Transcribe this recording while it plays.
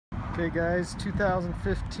Okay guys,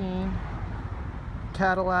 2015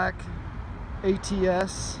 Cadillac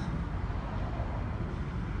ATS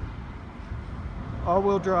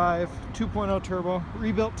all-wheel drive 2.0 turbo,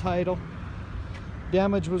 rebuilt title.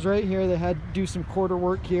 Damage was right here. They had to do some quarter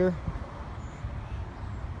work here.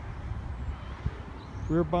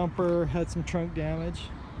 Rear bumper had some trunk damage.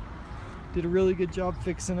 Did a really good job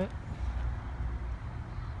fixing it.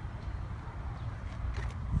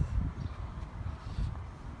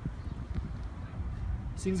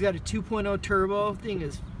 This thing's got a 2.0 turbo. Thing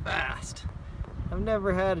is fast. I've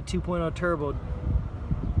never had a 2.0 turbo.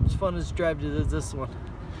 It's fun as drive to this one.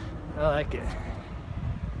 I like it.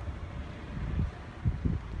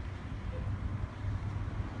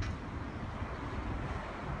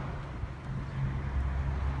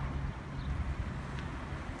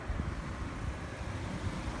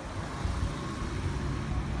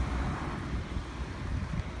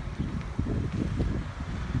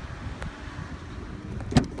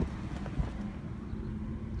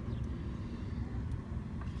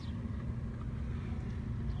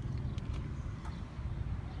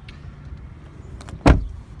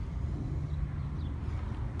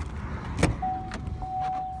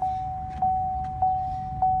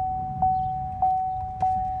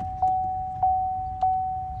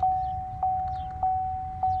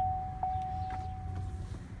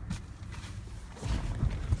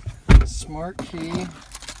 Smart key,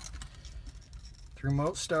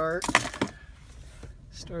 remote start,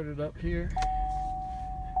 start it up here.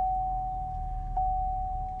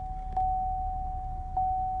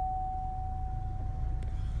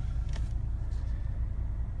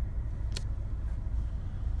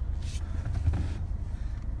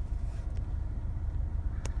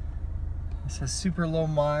 This has super low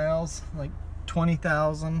miles, like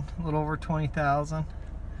 20,000, a little over 20,000.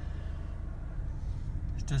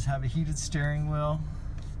 Does have a heated steering wheel.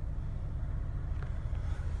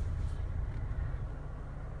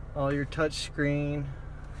 All your touch screen.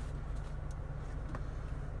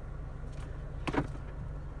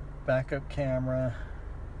 Backup camera.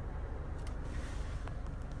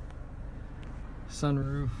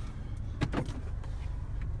 Sunroof.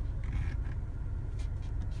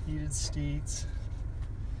 Heated seats.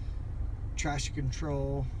 Traction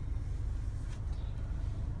control.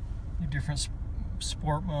 Your different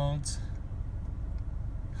sport modes.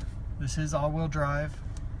 This is all-wheel drive.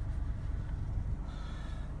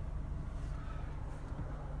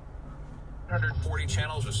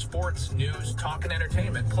 Channels of sports, news, talk, and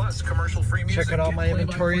entertainment, plus commercial-free music. Check out all my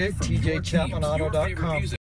inventory at tjchapmanauto.com.